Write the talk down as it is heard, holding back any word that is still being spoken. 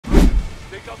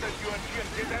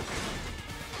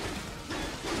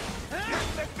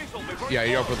Yeah,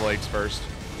 you go for the legs first.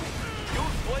 Use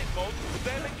blade mode to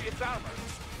damage its armor.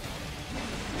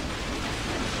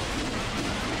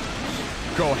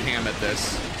 Go ham at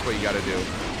this. That's what you gotta do.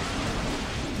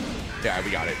 Yeah,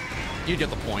 we got it. You get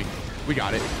the point. We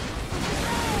got it. Use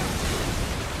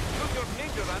your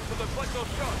ninja run to deflect those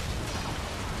shots.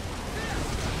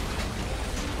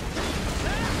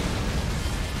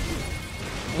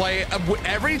 Like,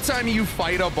 every time you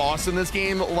fight a boss in this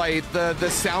game, like, the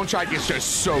soundtrack is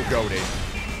just so goated.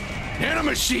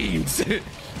 Nanomachines!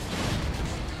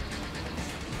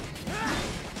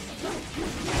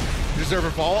 Deserve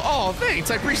a fall? Oh, thanks.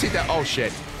 I appreciate that. Oh,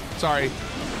 shit. Sorry.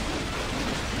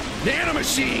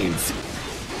 Nanomachines!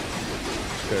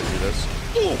 Gotta do this.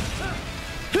 Ooh.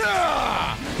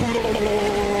 Ah!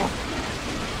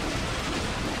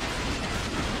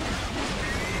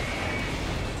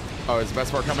 Oh, is the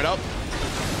best part coming up? All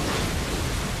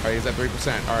right, he's at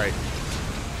 3%. All right.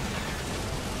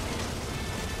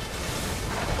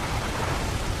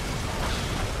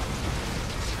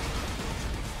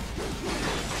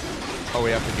 Oh,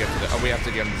 we have to get to the. Oh, we have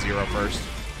to get him 0 first.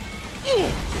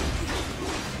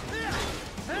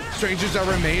 Strangers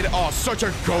Ever Made. Oh, such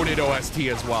a goated OST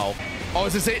as well. Oh,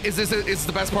 is this it? Is this it? Is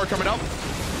the best part coming up?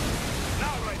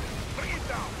 Now, right, bring it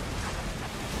down.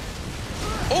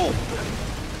 Oh.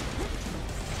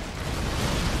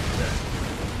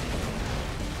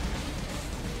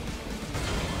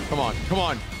 Come on, come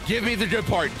on. Give me the good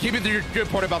part. Give me the good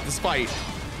part about this fight.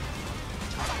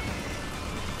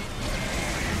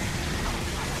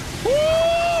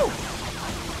 Woo!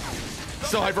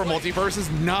 Still hyper multiverse is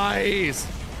nice.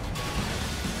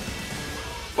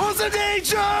 What's the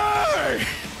danger?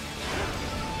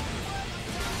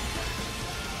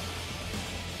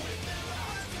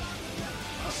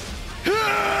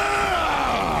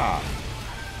 Ah!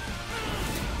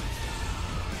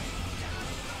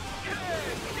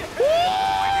 Woo!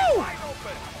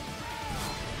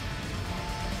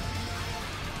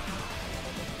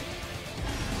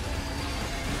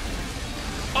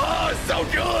 Oh, so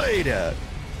good!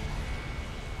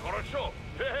 Хорошо,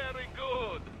 very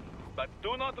good. But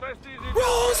do not rest easy.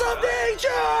 Rules of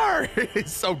nature!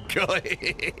 It's so good.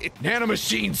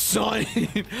 Nanomachine, son.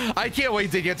 I can't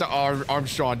wait to get to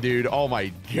Armstrong, dude. Oh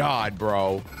my god,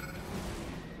 bro.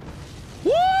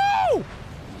 Woo!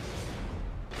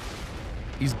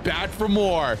 He's back for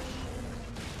more.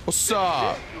 What's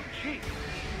up? You cheat.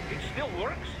 It still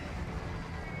works.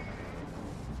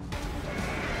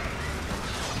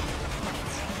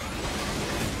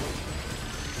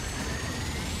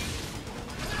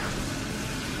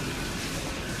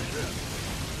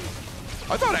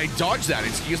 I thought I dodged that.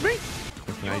 Excuse me?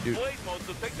 What can I do? Blade mode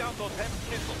to take down those hemp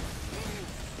missiles.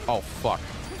 Oh, fuck.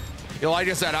 You know, like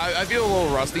I said, I feel a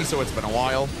little rusty, so it's been a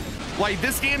while. Like,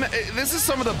 this game, this is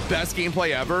some of the best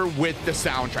gameplay ever with the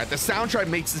soundtrack. The soundtrack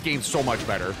makes this game so much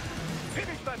better.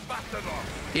 Finish that bastard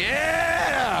off.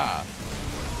 Yeah!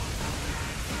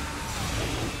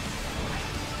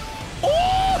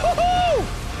 Oh!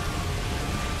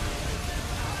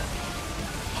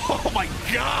 Oh my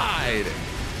god!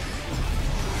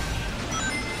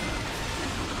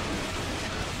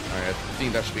 All right, I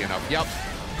think that should be enough. Yep.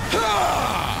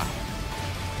 Ah!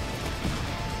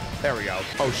 There we go.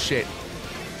 Oh shit.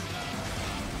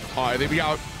 All right, then we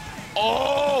got.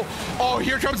 Oh! Oh,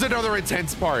 here comes another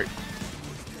intense part.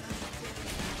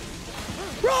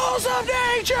 Rules of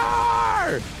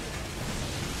nature!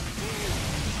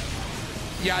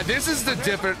 Yeah, this is the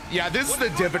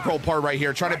difficult part right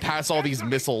here, trying to pass all these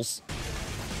missiles.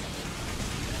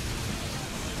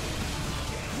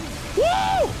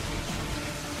 Woo!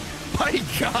 My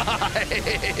god!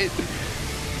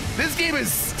 This game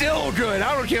is still good.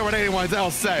 I don't care what anyone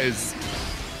else says.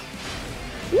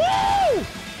 Woo!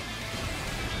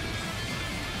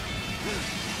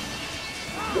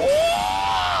 Woo!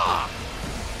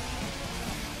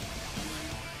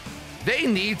 They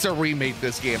need to remake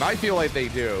this game. I feel like they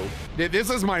do. This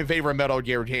is my favorite Metal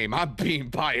Gear game. I'm being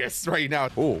biased right now.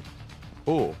 Ooh.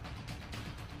 Ooh.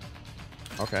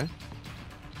 Okay.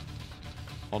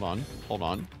 Hold on. Hold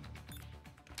on.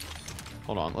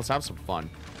 Hold on. Let's have some fun.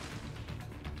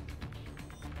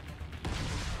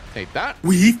 Take that.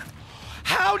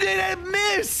 How did it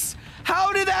miss?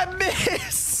 How did that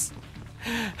miss?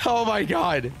 Oh my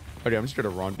god. Okay, I'm just gonna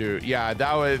run, dude. Yeah,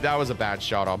 that was a bad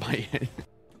shot on my end.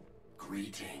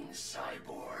 Greetings,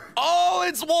 cyborg. Oh,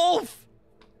 it's Wolf.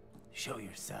 Show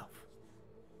yourself.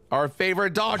 Our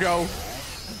favorite doggo.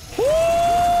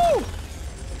 Woo!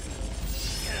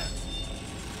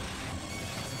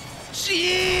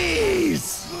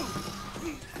 Jeez!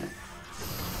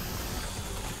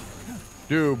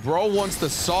 Dude, bro wants the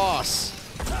sauce.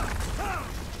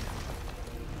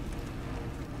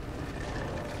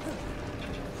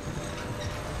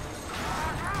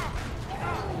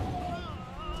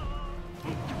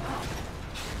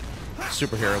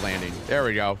 Superhero landing. There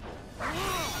we go.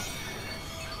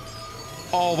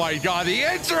 Oh my god, the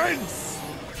entrance!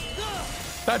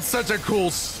 That's such a cool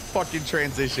fucking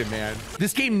transition, man.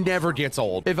 This game never gets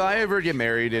old. If I ever get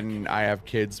married and I have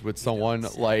kids with someone,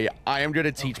 like, I am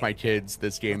gonna teach my kids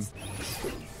this game.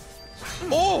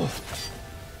 Oh!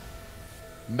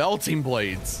 Melting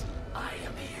blades. I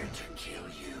am here to kill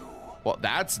you. Well,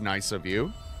 that's nice of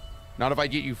you. Not if I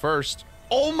get you first.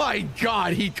 Oh my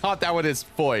god, he caught that with his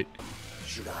foot.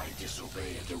 Should I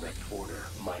disobey a direct order,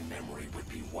 my memory would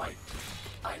be wiped.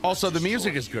 Also, the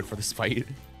music is good for this fight.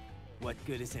 What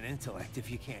good is an intellect if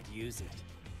you can't use it?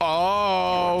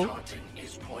 Oh. Taunting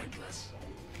is pointless.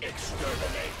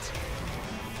 Exterminate.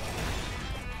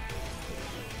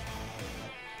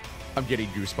 I'm getting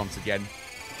goosebumps again.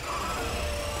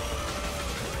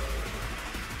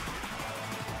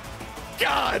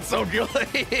 God, so good.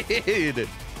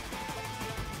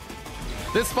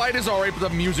 This fight is alright, but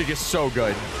the music is so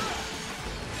good.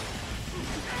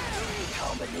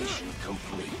 Combination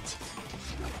complete.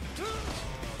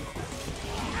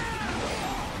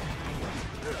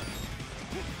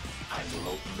 I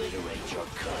will obliterate your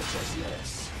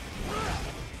consciousness.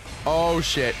 Oh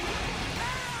shit.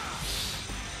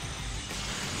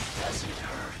 Does it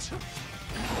hurt?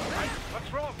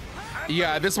 What's wrong?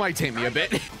 Yeah, this might take me a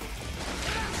bit.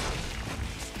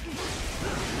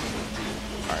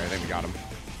 Alright, I think we got him.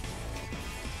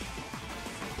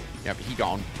 Yep, he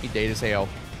gone. He dead as hell.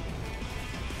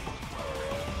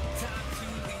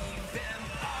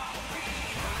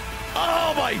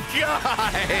 Oh my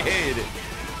god!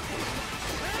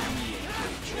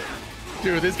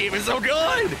 Dude, this game is so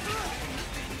good!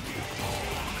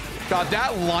 God,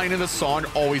 that line in the song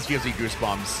always gives me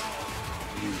goosebumps.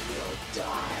 You will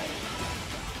die.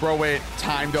 Bro, it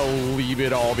time to leave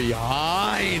it all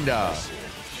behind.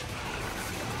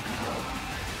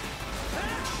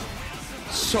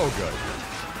 So good.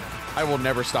 I will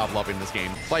never stop loving this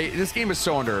game. Like, this game is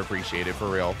so underappreciated, for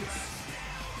real.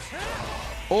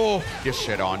 Oh, get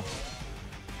shit on.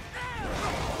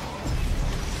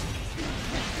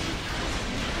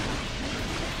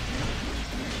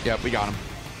 Yep, we got him.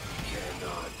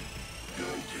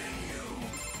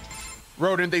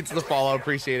 Rodent, thanks for the follow.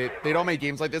 Appreciate it. They don't make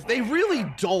games like this. They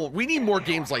really don't. We need more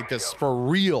games like this for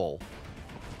real.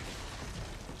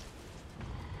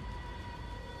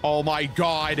 Oh my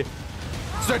god.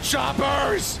 It's the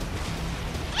choppers!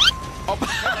 Oh.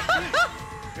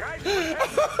 You're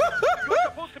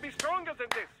supposed to be stronger than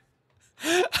this.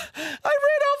 I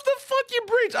ran off the fucking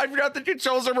bridge. I forgot the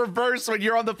controls are reversed when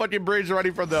you're on the fucking bridge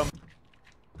running from them.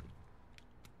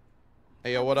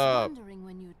 Hey, yo, what up? Wondering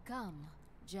when you'd come,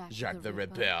 Jack the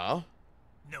Ripper.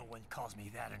 No one calls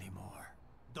me that anymore.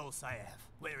 Dulciev,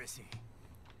 where is he?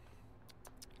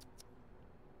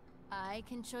 I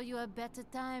can show you a better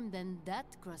time than that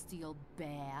crusty old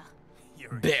bear.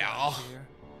 You're a Bear. child here.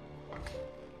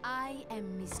 I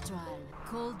am Mistral,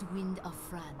 cold wind of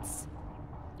France.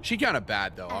 She kind of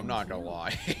bad though. I'm And not gonna you,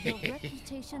 lie. your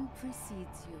reputation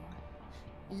precedes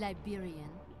you. Liberian,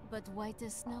 but white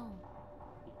as snow.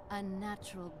 A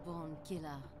natural born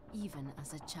killer, even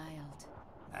as a child.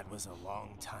 That was a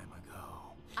long time ago.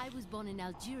 I was born in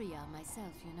Algeria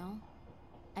myself, you know.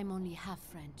 I'm only half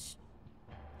French.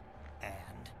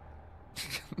 And?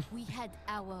 We had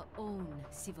our own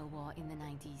civil war in the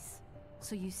 90s.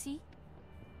 So you see,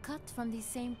 cut from the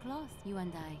same cloth, you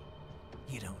and I.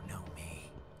 You don't know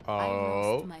me. I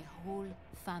Oh. lost my whole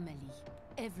family,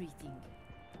 everything.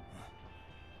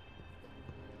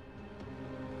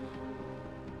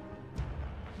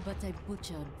 But I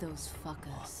butchered those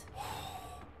fuckers.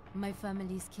 My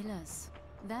family's killers.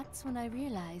 That's when I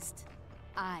realized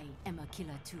I am a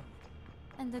killer too.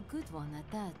 And a good one at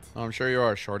that. I'm sure you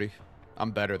are, shorty. I'm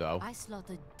better though. I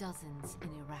slaughtered dozens in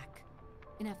Iraq.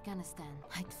 In Afghanistan,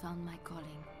 I'd found my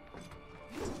calling.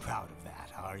 Proud of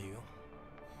that, are you?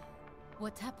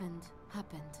 What happened,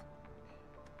 happened.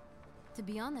 To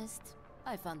be honest,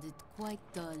 I found it quite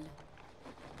dull.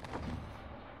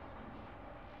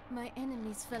 My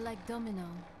enemies fell like domino,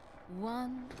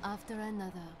 one after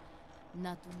another.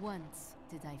 Not once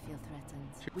did I feel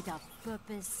threatened. Without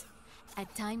purpose,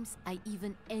 at times I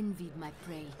even envied my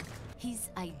prey. His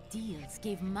ideals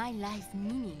gave my life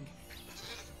meaning.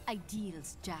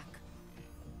 Ideals, Jack.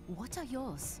 What are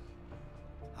yours?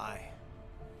 I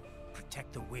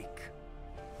protect the weak.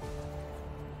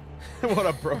 What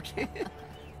a broken.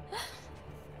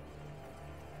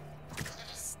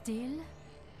 Still?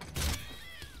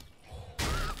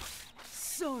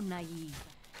 So naive.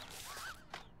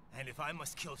 And if I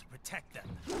must kill to protect them,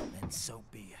 then so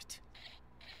be it.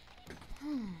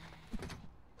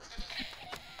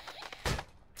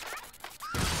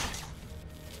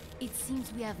 It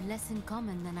seems we have less in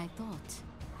common than I thought.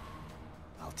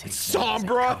 I'll take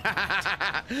Sombra!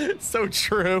 So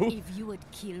true. If you would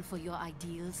kill for your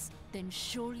ideals, then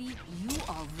surely you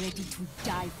are ready to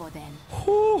die for them.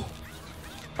 Whew.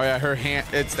 Oh yeah, her hand,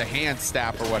 it's the hand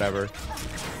staff or whatever.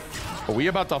 Are we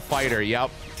about to fight her? Yep.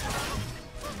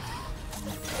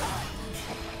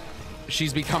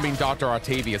 She's becoming Dr.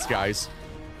 Octavius, guys.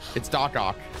 It's Doc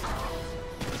Ock.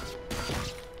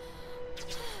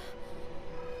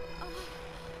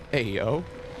 Hey, yo.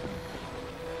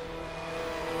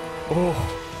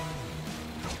 Oh.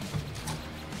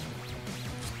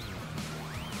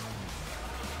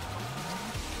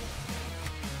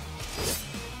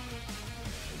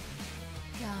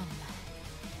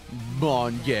 Come.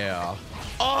 On, yeah.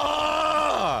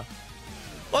 Ah!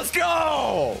 Let's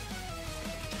go!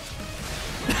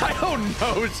 I don't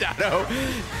know, Shadow.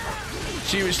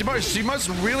 She must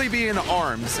really be in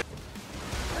arms.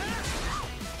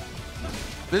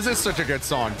 This is such a good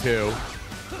song too.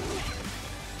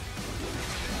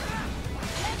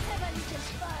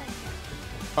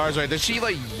 Oh, I was right. Does she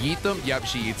like yeet them? Yep,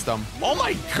 she eats them. Oh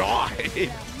my god!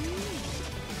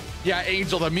 Yeah,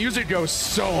 Angel, the music goes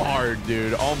so hard,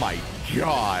 dude. Oh my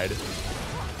god.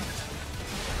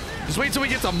 Just wait till we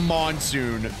get to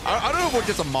Monsoon. I don't know what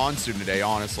gets a Monsoon today,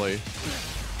 honestly.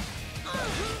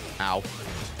 Ow.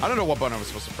 I don't know what button I was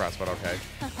supposed to press, but okay.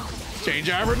 Change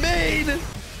I remain!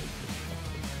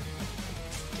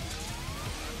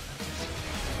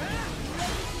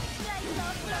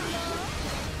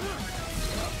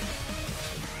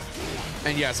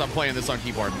 And yes, I'm playing this on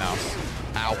keyboard and mouse.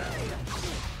 Ow.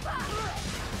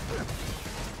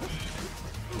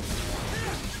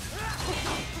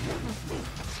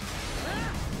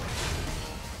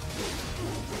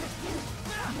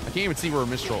 I can't even see where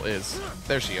Mistral is.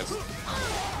 There she is.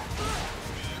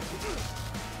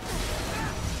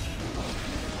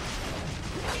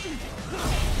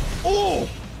 Oh,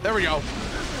 there we go.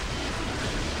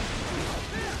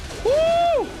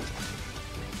 Woo!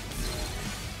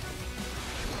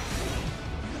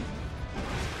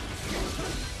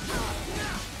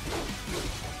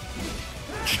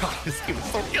 God, this game is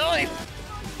so good.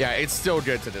 Yeah, it's still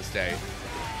good to this day.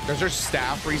 Does her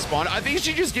staff respawn? I think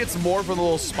she just gets more from the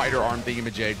little spider arm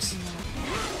thingamajigs.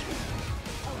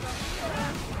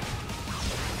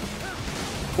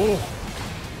 Oh.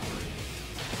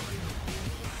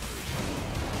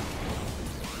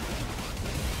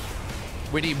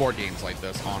 We need more games like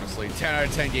this, honestly. 10 out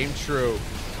of 10 game, true.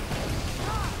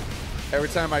 Every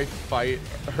time I fight,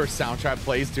 her soundtrack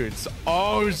plays, dude. It's,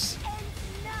 oh,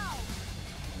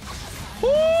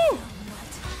 woo!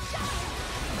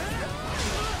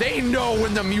 They know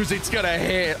when the music's gonna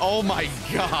hit. Oh my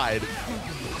god.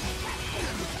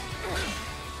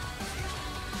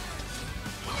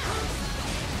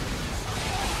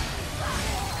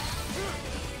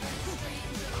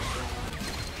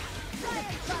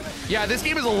 Yeah, this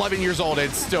game is 11 years old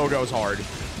and it still goes hard.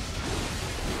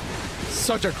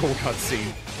 Such a cool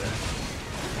cutscene.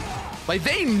 Like,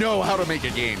 they know how to make a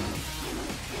game.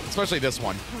 Especially this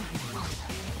one.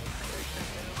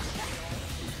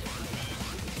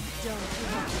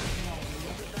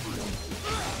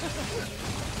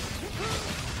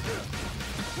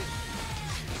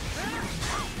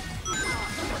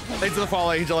 Thanks for the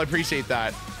follow, Angel. I appreciate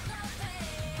that.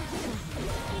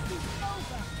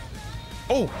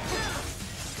 Oh!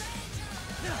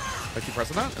 I keep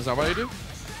pressing that? Is that what I do?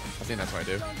 I think that's what I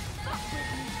do.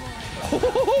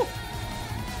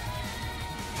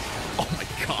 Oh my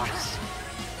gosh.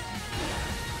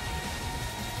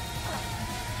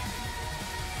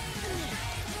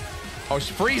 Oh,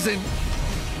 she's freezing.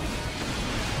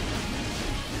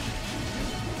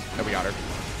 There we got her.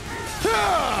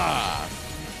 Ah!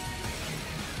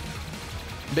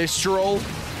 Mistral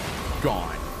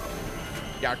gone.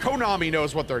 Yeah, Konami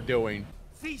knows what they're doing.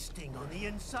 Feasting on the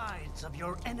insides of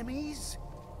your enemies?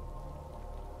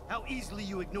 How easily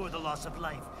you ignore the loss of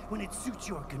life when it suits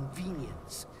your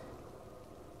convenience.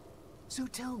 So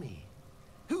tell me,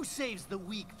 who saves the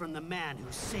weak from the man who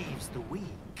saves the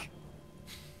weak?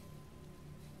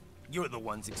 You're the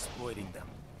ones exploiting them.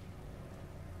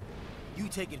 You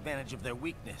take advantage of their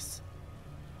weakness.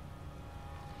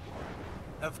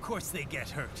 Of course they get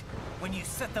hurt when you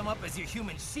set them up as your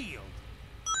human shield.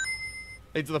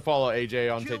 Thanks for the follow,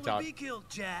 AJ, on Kill TikTok. would be killed,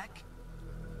 Jack.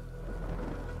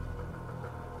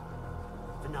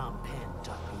 Phnom Penh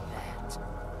taught me that.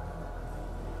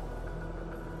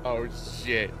 Oh,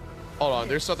 shit. Hold on,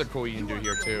 there's something cool you can do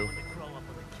here too.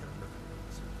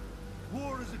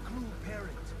 War is a cruel parent,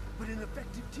 but an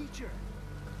effective teacher.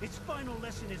 Its final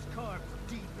lesson is carved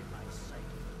deep in my psyche.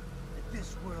 That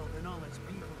this world and all its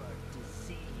people are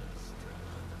diseased.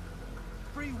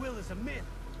 Free will is a myth.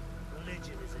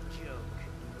 Religion is a joke.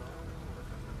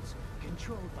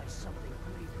 Controlled by something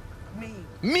greater.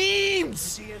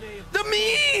 Memes! The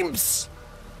memes!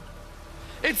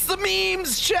 It's the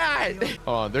memes, chat!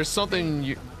 Oh, there's something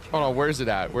you... Hold on, where's it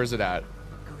at? Where's it at?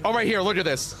 Oh, right here, look at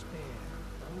this.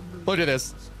 Look at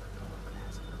this.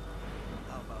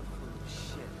 How about foolish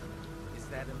shit? Is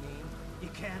that a meme? You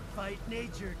can't fight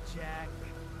nature, Jack.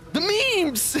 The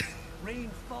memes!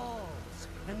 Rain falls,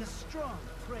 and the strong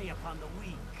prey upon the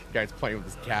weak. Guy's playing with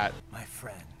his cat. My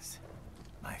friends,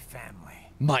 my family.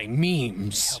 My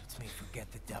memes. Helped me forget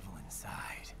the devil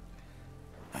inside.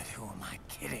 But who am I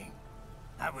kidding?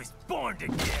 I was born to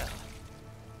kill.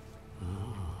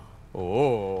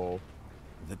 Oh.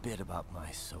 The bit about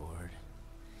my sword.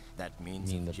 That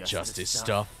means The justice justice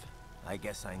stuff. I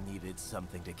guess I needed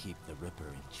something to keep the Ripper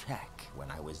in check when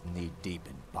I was knee-deep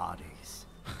in bodies.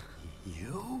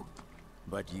 You?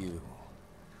 But you.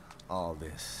 All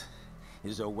this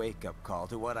is a wake-up call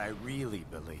to what I really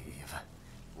believe.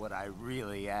 What I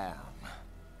really am.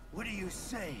 What do you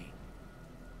say?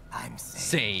 I'm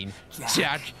saying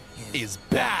Jack is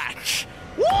back.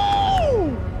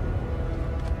 Woo!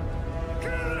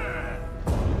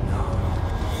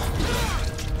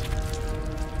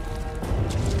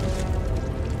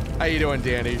 How you doing,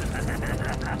 Danny?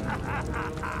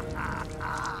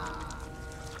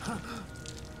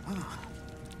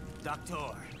 Doctor,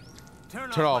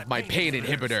 Turn off my pain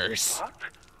inhibitors. What?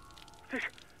 This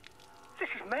is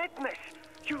madness.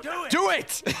 You Do it! Do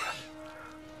it!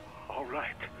 All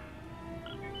right.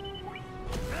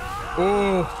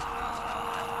 Ooh.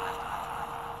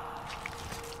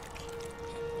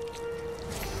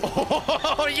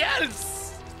 Oh,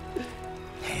 yes!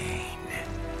 Pain.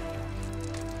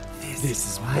 This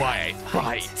is why I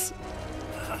fight.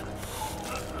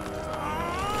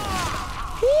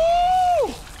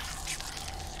 Woo!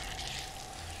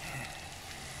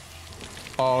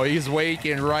 Oh, he's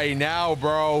waking right now,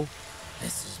 bro.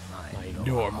 This is My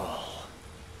normal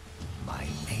my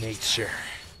nature.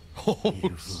 Oh,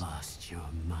 You've lost your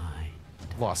mind.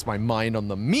 lost my mind on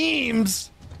the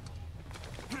memes.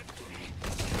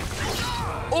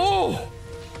 Oh!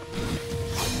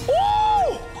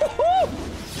 Oh!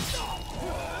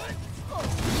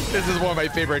 This is one of my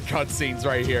favorite cutscenes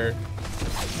right here.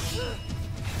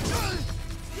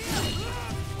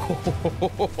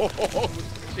 Oh,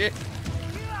 shit.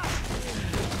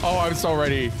 Oh, I'm so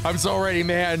ready. I'm so ready,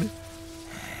 man.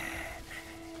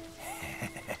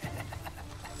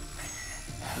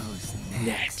 Who's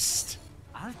Next.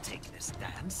 I'll take this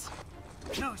dance.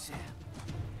 No, Sam.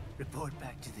 Report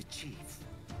back to the chief.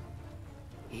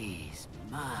 He's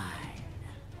mine.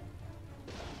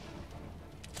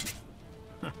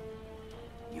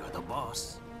 You're the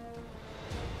boss.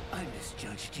 I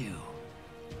misjudged you.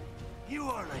 You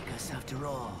are like us after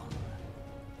all.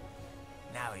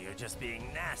 Now you're just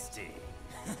being nasty.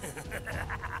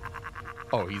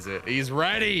 Oh, he's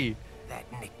ready. That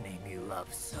nickname you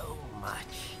love so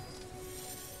much.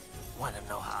 Want to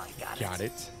know how I got it? Got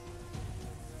it.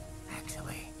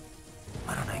 Actually,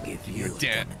 why don't I give you a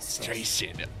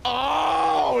Demonstration.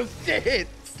 Oh, shit.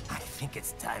 I think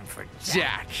it's time for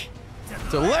Jack.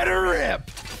 To let her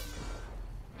rip.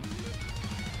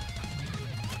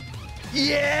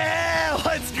 Yeah,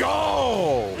 let's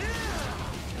go.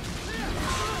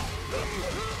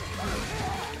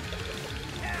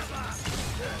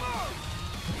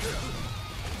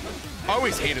 I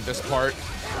always hated this part.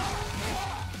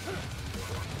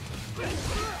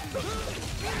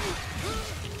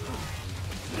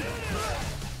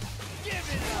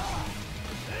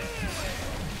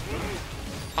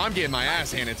 I'm getting my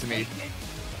ass handed to me.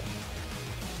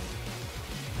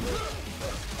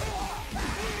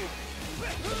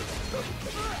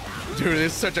 Dude,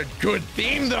 this is such a good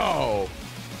theme, though.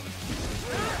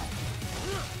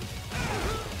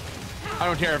 I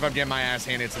don't care if I'm getting my ass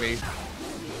handed to me.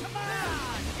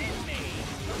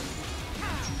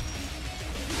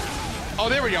 Oh,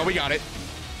 there we go. We got it.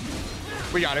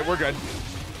 We got it. We're good.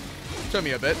 Show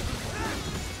me a bit.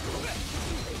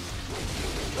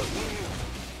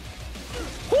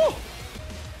 Whew.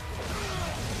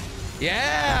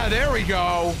 Yeah, there we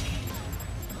go.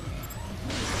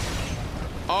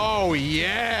 Oh,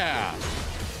 yeah.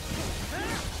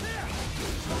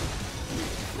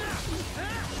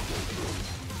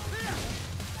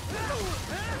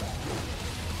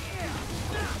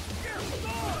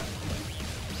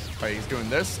 Right, he's doing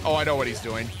this. Oh, I know what he's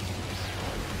doing.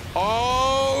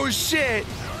 Oh, shit.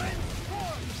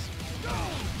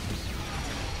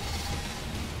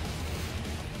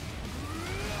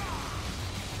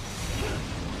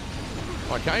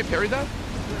 Oh, can I parry that?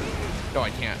 No, I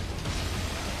can't.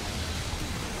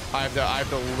 I have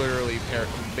to literally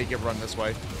make it run this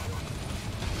way.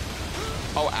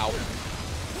 Oh, ow.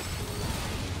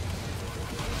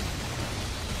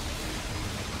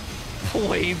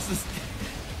 Flames.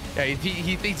 Yeah,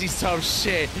 he thinks he's tough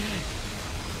shit.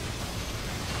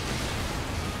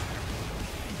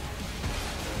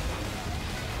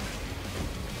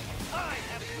 I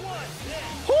have won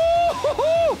this.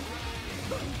 Woo-hoo-hoo!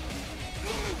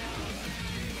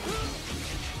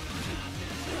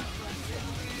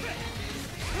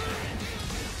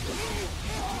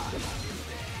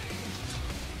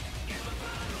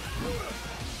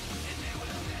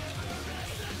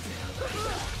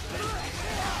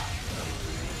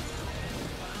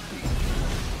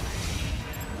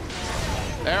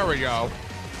 There we go.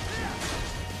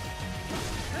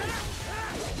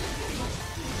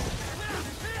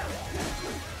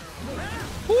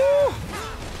 Woo!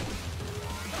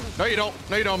 No, you don't.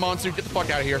 No, you don't, Monsoon. Get the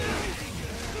fuck out of here.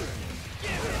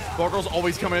 Vocals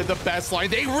always come in at the best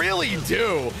line. They really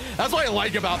do. That's what I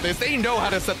like about this. They know how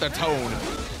to set the tone.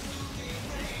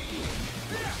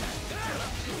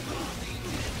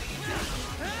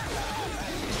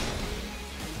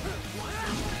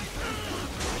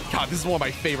 God, this is one of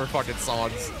my favorite fucking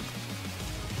songs.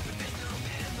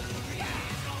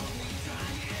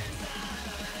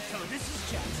 So this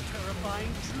is Jack's terrifying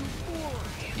true form.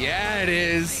 Yeah, it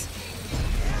is.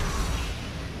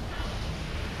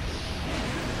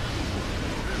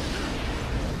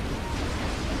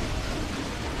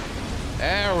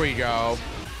 There we go.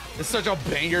 It's such a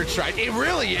banger track. It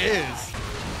really is.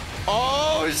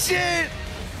 Oh, shit.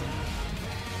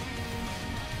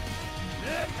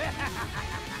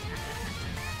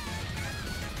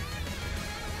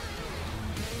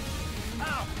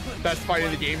 Best fight in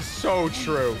the game. So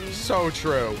true. So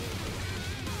true.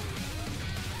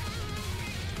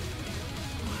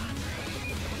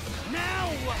 Now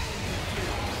what will you do,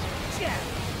 Jack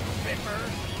Ripper?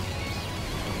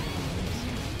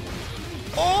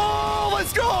 Oh,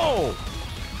 let's go.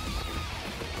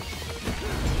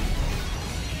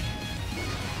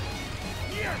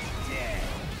 You're dead.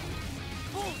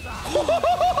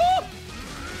 Bullseye.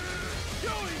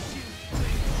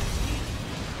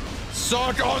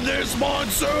 Suck on this,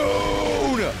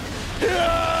 Monsoon!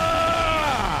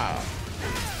 Yeah!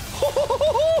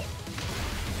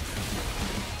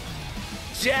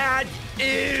 Jack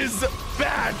is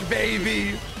back,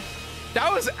 baby!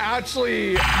 That was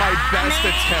actually my best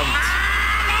attempt.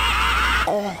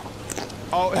 Oh,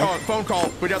 hold on, phone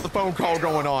call. We got the phone call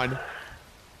going on.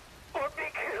 Or be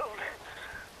killed.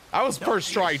 That was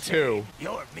first try, too.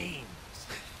 Your memes.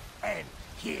 And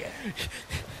here.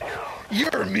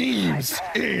 Your memes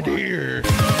in here.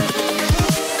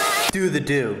 Do the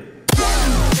do.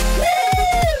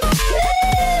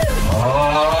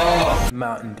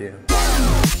 Mountain Dew.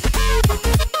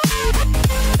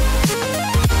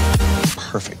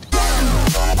 Perfect.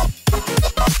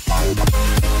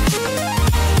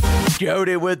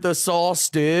 Goated with the sauce,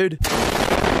 dude.